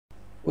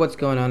What's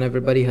going on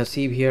everybody,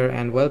 Hasib here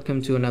and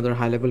welcome to another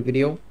high level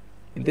video.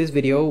 In this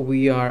video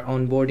we are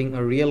onboarding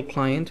a real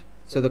client.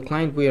 So the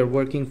client we are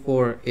working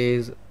for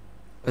is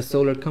a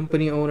solar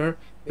company owner.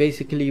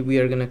 Basically we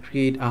are going to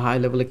create a high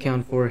level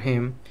account for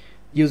him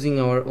using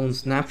our own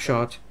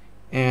snapshot,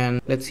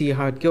 and let's see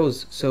how it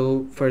goes.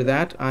 So for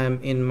that I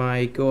am in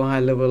my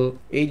GoHighLevel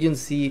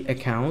agency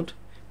account.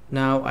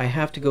 Now I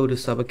have to go to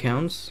sub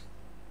accounts,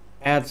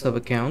 add sub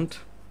account.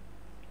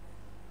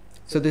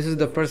 So this is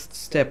the first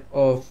step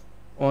of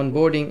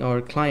onboarding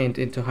our client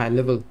into high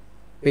level.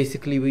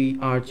 Basically we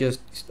are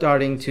just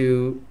starting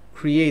to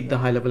create the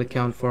high level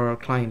account for our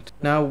client.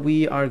 Now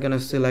we are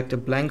gonna select a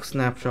blank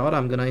snapshot.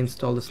 I'm gonna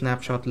install the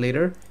snapshot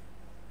later.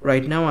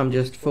 Right now I'm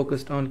just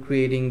focused on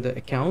creating the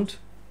account.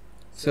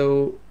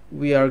 So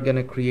we are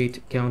gonna create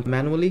account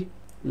manually.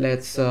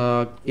 Let's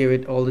give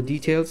it all the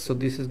details. So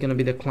this is gonna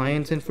be the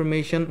client's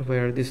information,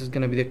 where this is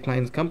gonna be the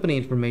client's company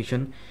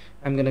information.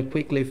 I'm gonna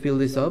quickly fill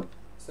this up.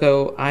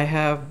 So I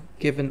have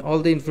given all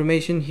the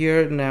information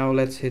here. Now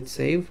let's hit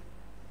save.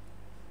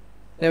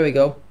 There we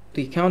go.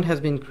 The account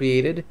has been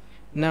created.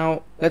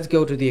 Now let's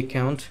go to the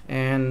account,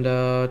 and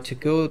to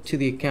go to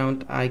the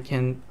account I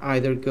can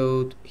either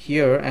go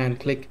here and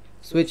click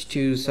switch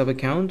to sub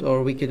account,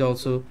 or we could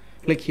also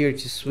click here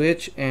to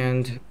switch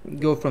and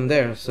go from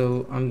there.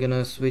 So I'm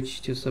gonna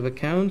switch to sub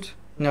account.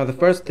 Now the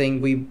first thing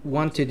we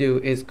want to do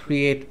is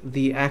create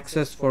the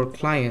access for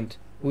client.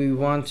 We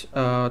want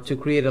to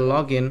create a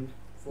login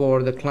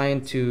for the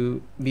client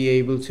to be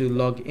able to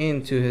log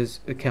into his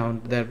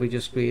account that we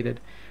just created.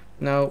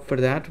 Now for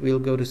that we'll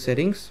go to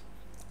settings,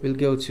 we'll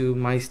go to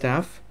my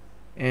staff,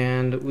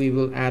 and we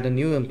will add a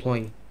new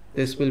employee.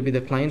 This will be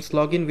the client's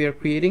login we are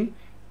creating.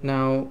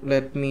 Now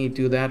let me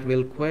do that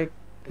real quick.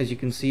 As you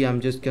can see, I'm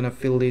just gonna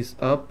fill this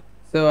up.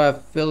 So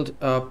I've filled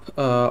up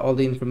all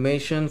the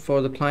information for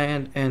the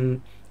client,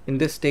 and in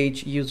this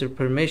stage user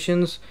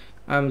permissions,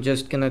 I'm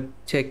just gonna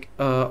tick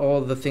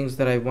all the things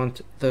that I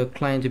want the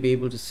client to be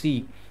able to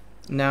see.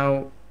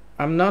 Now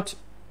I'm not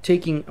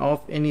taking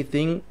off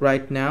anything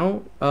right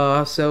now,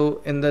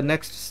 so in the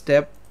next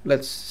step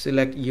let's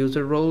select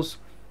user roles.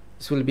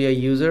 This will be a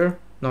user,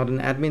 not an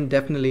admin.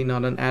 Definitely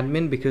not an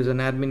admin, because an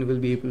admin will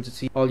be able to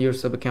see all your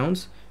sub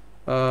accounts.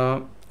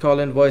 Call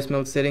and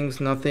voicemail settings,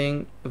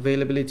 nothing.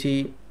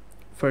 Availability,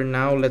 for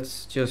now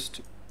let's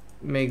just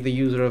make the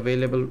user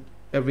available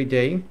every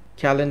day.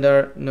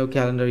 Calendar, no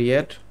calendar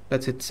yet.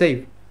 Let's hit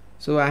save.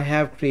 So I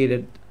have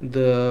created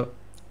the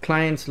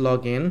client's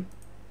login.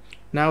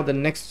 Now the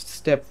next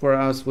step for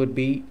us would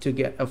be to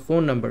get a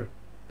phone number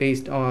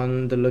based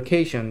on the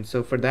location.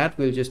 So for that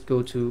we'll just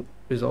go to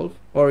resolve,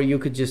 or you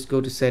could just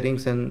go to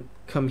settings and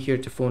come here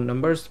to phone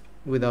numbers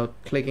without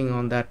clicking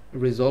on that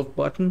resolve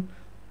button.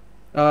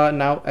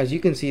 Now as you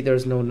can see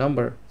there's no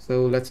number,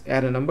 so let's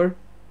add a number.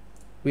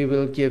 We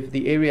will give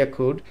the area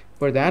code.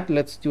 For that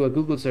let's do a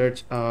Google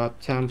search,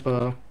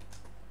 Tampa,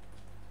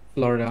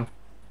 Florida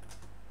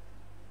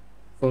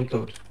phone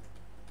code.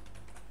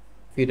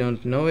 If you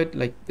don't know it,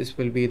 like, this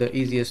will be the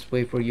easiest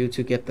way for you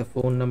to get the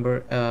phone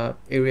number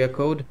area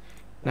code.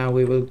 Now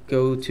we will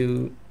go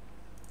to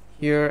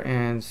here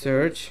and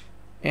search,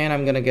 and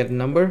I'm gonna get a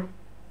number.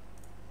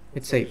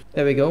 It's safe.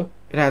 There we go.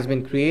 It has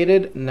been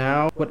created.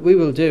 Now what we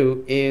will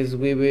do is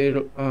we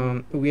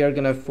are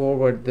gonna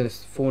forward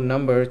this phone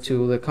number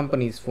to the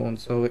company's phone.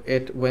 So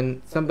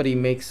when somebody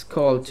makes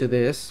call to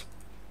this,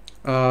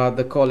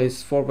 the call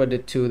is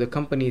forwarded to the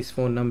company's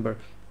phone number.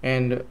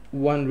 And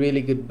one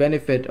really good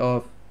benefit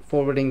of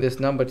forwarding this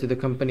number to the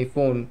company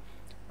phone,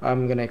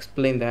 I'm gonna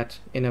explain that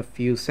in a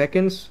few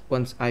seconds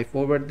once I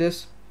forward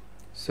this.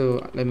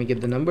 So let me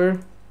get the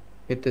number,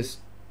 hit this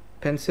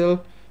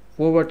pencil,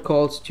 forward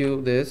calls to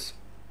this,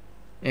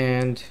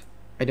 and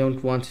I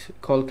don't want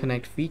call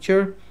connect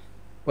feature.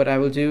 What I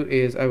will do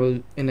is I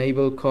will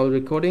enable call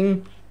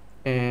recording,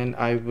 and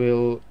I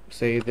will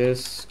say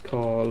this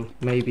call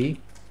may be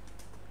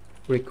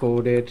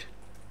recorded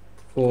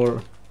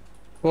for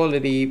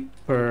quality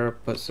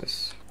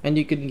purposes, and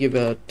you can give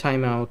a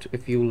timeout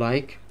if you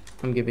like.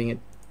 I'm giving it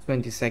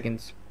 20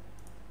 seconds.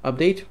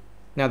 Update.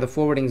 Now the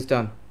forwarding is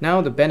done. Now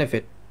the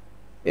benefit: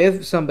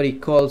 if somebody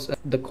calls,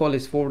 the call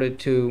is forwarded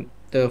to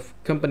the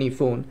company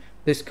phone,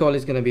 this call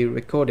is going to be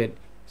recorded.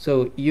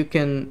 So you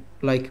can,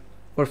 like,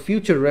 for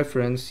future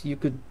reference, you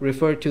could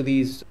refer to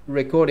these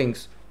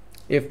recordings.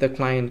 If the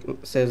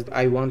client says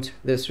I want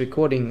this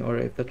recording, or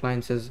if the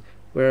client says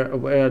where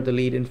are the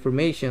lead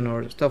information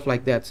or stuff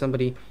like that,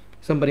 somebody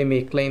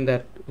may claim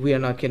that we are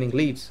not getting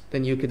leads,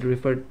 then you could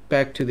refer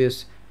back to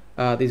this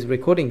these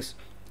recordings.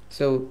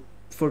 So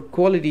for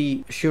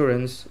quality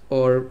assurance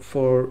or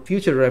for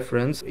future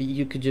reference,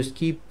 you could just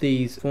keep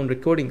these phone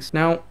recordings.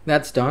 Now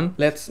that's done.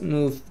 Let's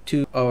move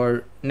to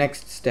our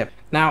next step.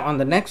 Now on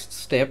the next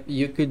step,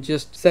 you could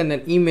just send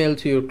an email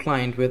to your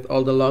client with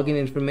all the login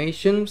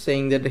information,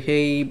 saying that,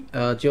 hey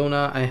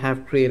Jonah, I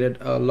have created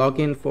a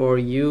login for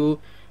you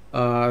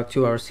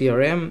to our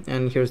CRM,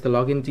 and here's the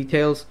login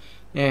details.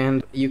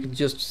 And you could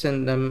just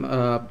send them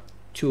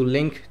to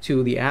link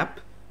to the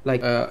app,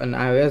 like an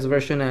iOS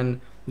version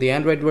and the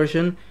Android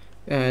version.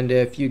 And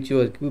if you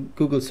do a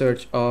Google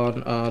search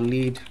on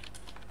lead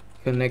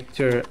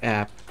connector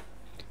app,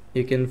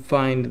 you can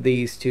find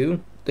these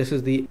two. This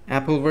is the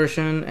Apple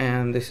version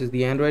and this is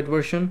the Android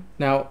version.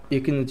 Now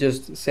you can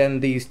just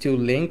send these two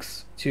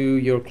links to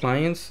your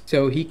clients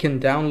so he can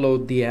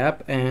download the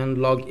app and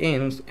log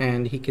in,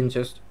 and he can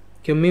just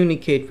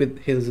communicate with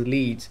his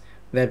leads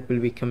that will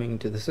be coming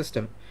into the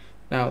system.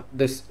 Now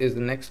this is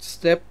the next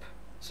step,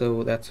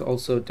 so that's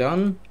also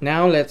done.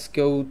 Now let's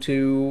go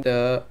to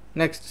the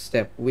next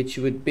step, which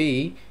would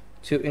be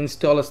to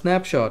install a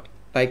snapshot.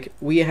 Like,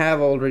 we have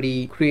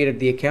already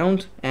created the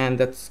account and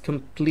that's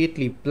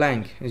completely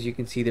blank. As you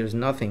can see, there's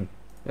nothing.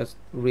 There's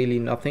really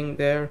nothing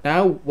there.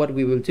 Now what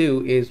we will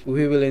do is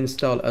we will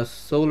install a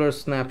solar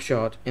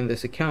snapshot in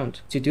this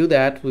account. To do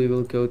that, we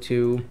will go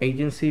to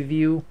agency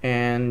view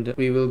and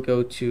we will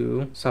go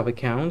to sub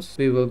accounts.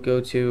 We will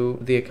go to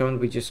the account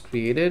we just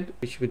created,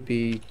 which would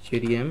be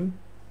JDM.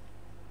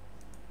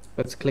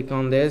 Let's click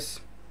on this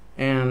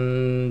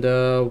and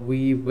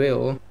we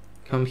will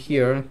come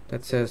here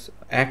that says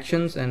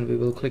actions and we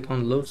will click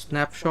on load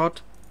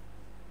snapshot.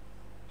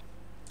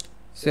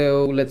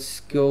 So let's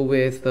go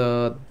with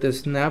the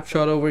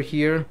snapshot over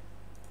here.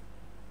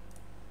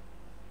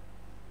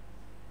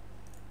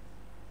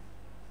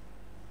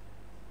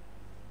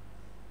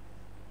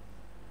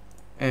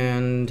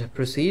 And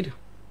proceed.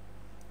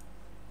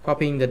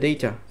 Copying the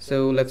data.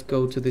 So let's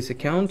go to this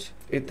account.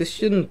 This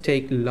shouldn't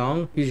take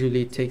long,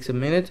 usually it takes a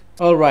minute.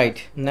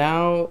 Alright,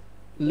 now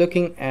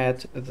looking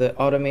at the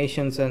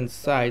automations and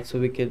sites, so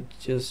we could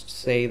just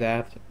say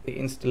that the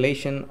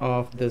installation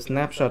of the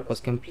snapshot was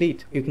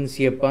complete. You can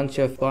see a bunch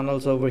of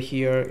funnels over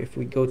here. If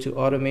we go to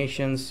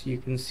automations, you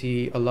can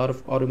see a lot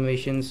of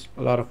automations,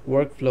 a lot of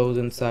workflows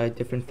inside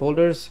different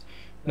folders.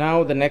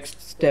 Now the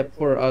next step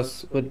for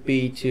us would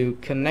be to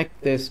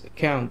connect this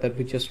account that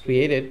we just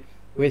created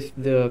with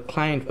the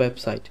client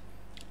website.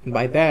 And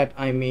by that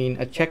I mean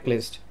a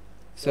checklist.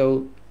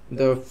 So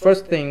the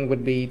first thing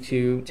would be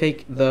to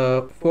take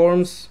the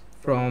forms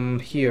from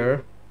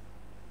here,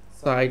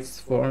 sites,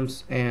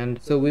 forms,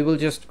 and so we will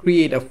just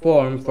create a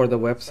form for the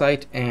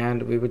website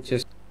and we would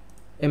just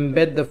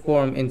embed the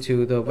form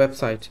into the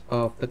website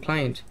of the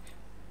client.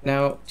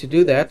 Now to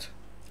do that,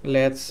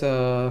 let's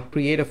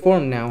create a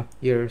form now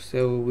here.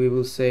 So we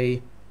will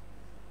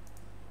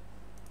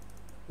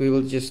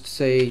just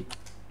say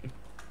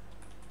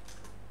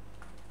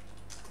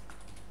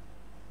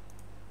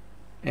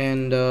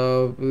and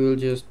we will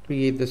just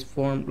create this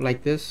form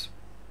like this.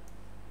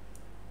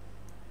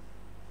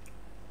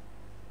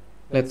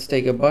 Let's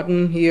take a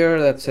button here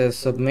that says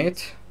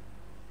submit,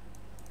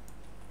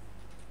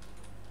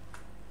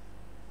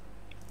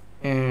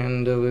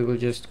 and we will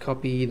just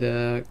copy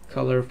the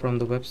color from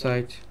the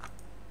website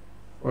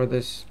for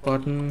this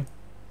button.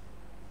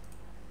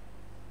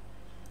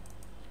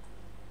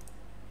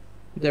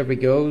 There we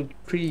go,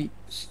 pretty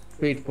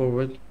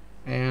straightforward.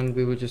 And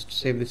we will just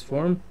save this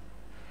form,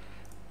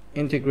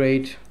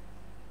 integrate,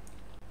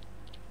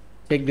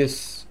 take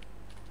this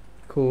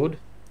code,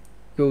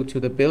 go to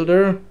the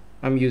builder.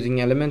 I'm using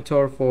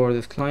Elementor for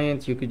this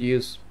client. You could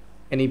use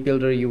any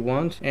builder you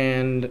want,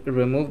 and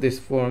remove this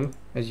form.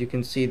 As you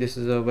can see, this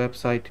is a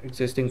website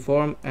existing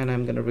form, and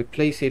I'm going to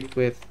replace it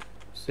with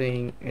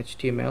saying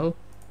HTML.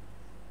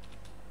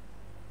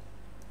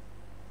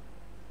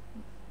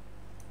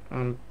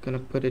 I'm going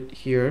to put it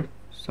here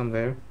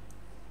somewhere.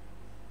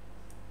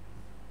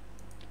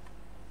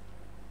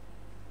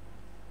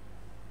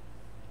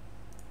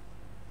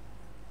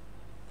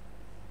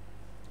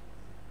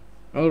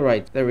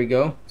 Alright, there we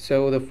go.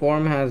 So the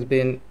form has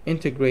been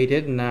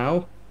integrated.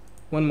 Now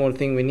one more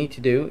thing we need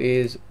to do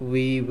is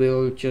we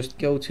will just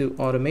go to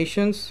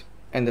automations,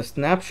 and the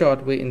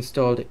snapshot we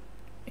installed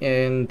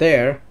in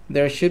there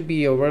should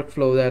be a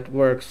workflow that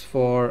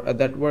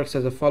works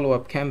as a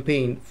follow-up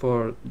campaign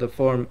for the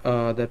form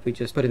that we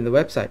just put in the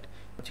website.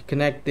 To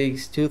connect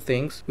these two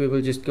things, we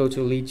will just go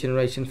to lead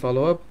generation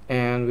follow-up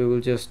and we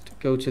will just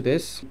go to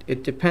this.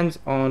 It depends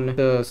on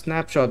the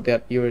snapshot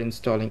that you're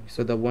installing.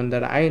 So the one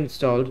that I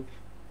installed,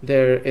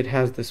 there it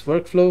has this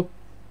workflow,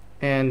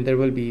 and there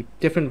will be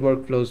different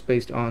workflows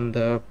based on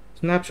the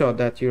snapshot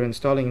that you're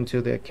installing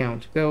into the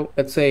account. So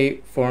let's say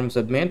form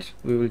submit,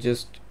 we will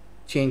just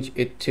change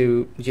it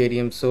to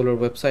JDM Solar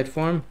website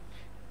form,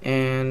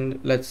 and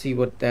let's see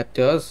what that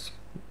does.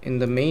 In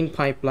the main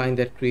pipeline,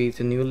 that creates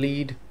a new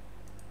lead,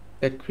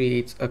 that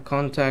creates a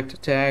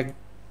contact tag.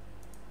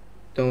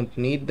 Don't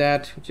need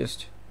that,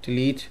 just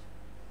delete,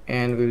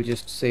 and we'll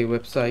just say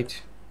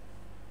website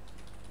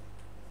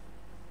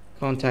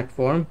contact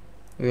form.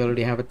 We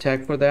already have a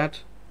tag for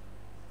that.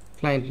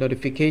 Client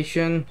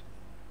notification,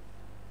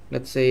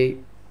 let's see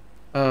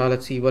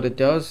what it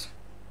does.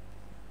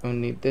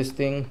 Don't need this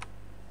thing.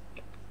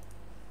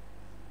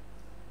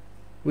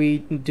 We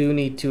do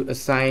need to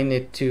assign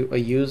it to a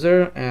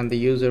user, and the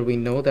user, we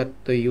know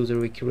that the user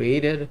we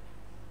created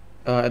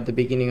at the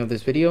beginning of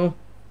this video.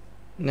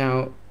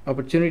 Now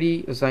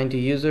opportunity, assigned to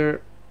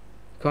user,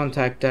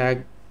 contact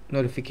tag,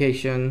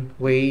 notification,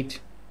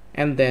 wait,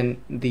 and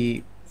then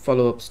the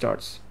follow-up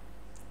starts.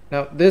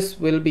 Now this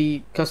will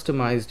be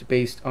customized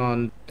based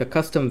on the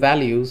custom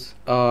values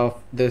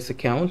of this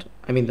account,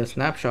 I mean the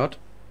snapshot.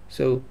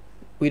 So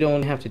we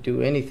don't have to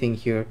do anything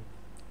here.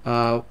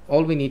 All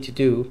we need to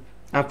do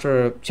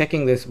after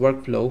checking this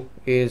workflow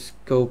is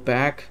go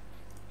back,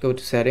 go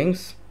to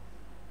settings,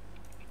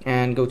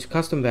 and go to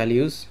custom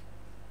values.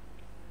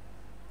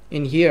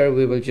 In here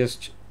we will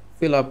just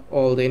fill up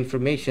all the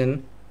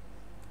information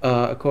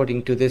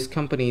according to this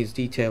company's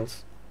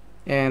details,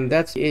 and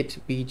that's it.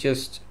 We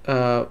just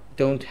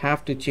don't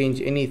have to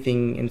change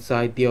anything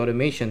inside the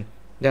automation.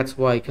 That's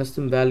why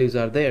custom values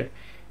are there.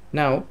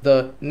 Now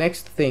the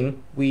next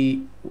thing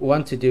we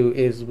want to do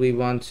is we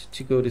want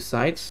to go to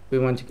sites, we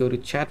want to go to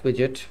chat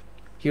widget.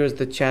 Here's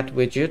the chat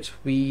widget.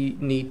 We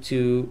need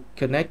to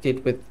connect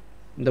it with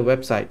the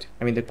website,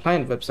 I mean the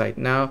client website.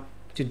 Now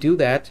to do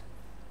that,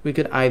 we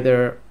could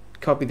either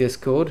copy this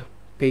code,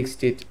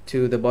 paste it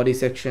to the body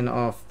section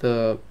of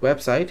the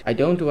website. I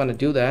don't want to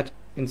do that.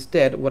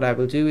 Instead, what I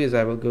will do is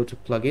I will go to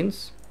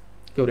plugins,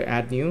 go to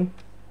add new,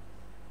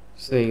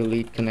 say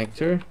lead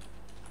connector,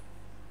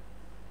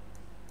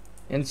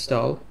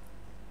 install.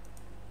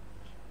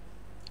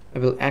 I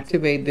will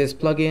activate this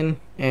plugin,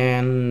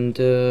 and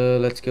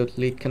let's go to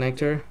lead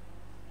connector.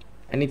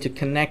 I need to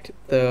connect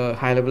the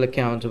GoHighLevel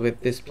account with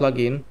this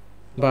plugin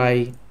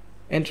by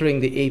entering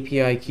the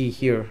API key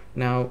here.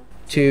 Now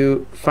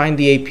to find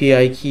the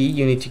API key,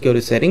 you need to go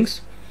to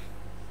settings,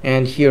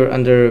 and here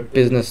under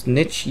business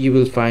niche you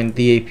will find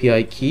the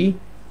API key.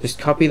 Just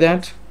copy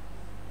that,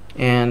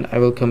 and I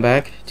will come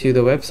back to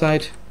the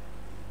website.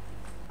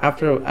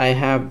 After I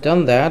have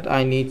done that,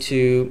 I need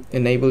to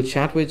enable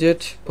chat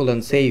widget, pull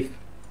and save.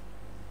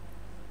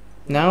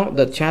 Now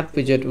the chat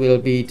widget will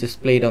be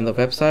displayed on the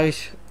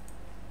website.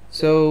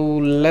 So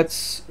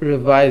let's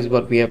revise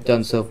what we have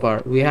done so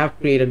far. We have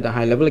created the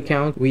GoHighLevel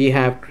account, we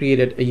have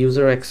created a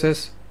user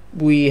access,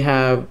 we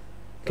have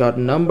got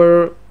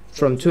number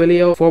from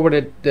Twilio,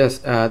 forwarded this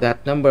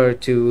that number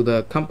to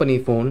the company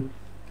phone,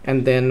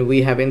 and then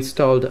we have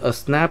installed a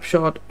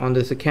snapshot on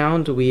this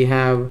account. We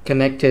have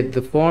connected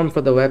the form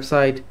for the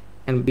website,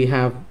 and we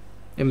have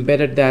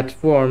embedded that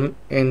form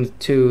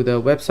into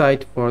the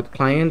website for the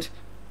client.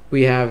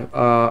 We have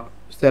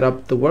set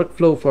up the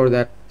workflow for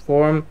that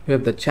form. We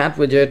have the chat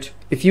widget.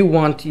 If you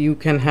want, you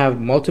can have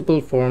multiple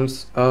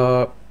forms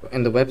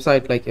in the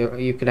website. Like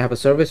you could have a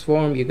service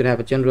form, you could have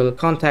a general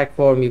contact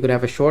form, you could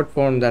have a short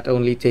form that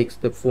only takes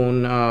the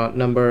phone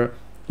number,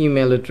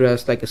 email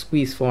address, like a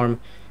squeeze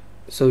form.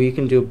 So you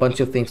can do a bunch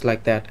of things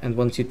like that, and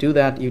once you do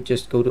that, you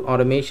just go to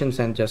automations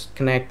and just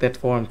connect that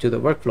form to the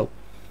workflow.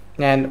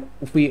 And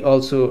we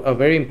also, a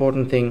very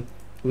important thing,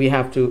 we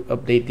have to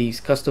update these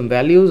custom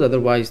values,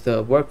 otherwise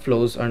the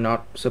workflows are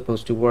not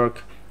supposed to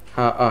work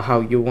how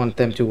you want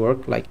them to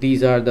work. Like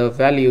these are the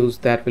values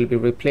that will be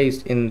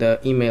replaced in the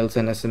emails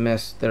and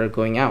SMS that are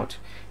going out.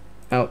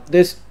 Now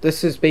this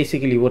is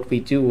basically what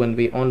we do when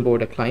we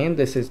onboard a client.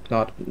 This is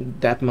not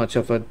that much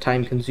of a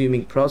time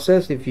consuming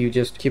process. If you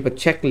just keep a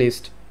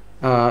checklist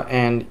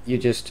and you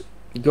just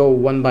go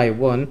one by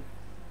one,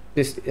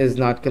 this is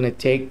not going to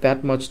take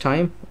that much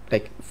time.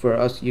 Like for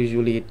us,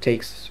 usually it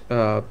takes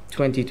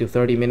 20 to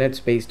 30 minutes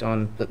based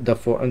on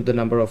the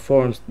number of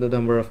forms, the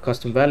number of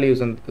custom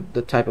values, and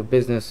the type of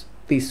business,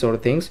 these sort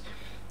of things.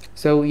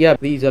 So yeah,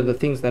 these are the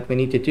things that we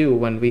need to do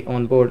when we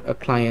onboard a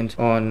client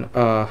on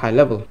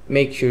GoHighLevel.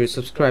 Make sure you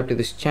subscribe to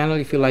this channel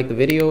if you like the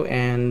video,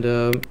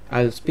 and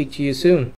I'll speak to you soon.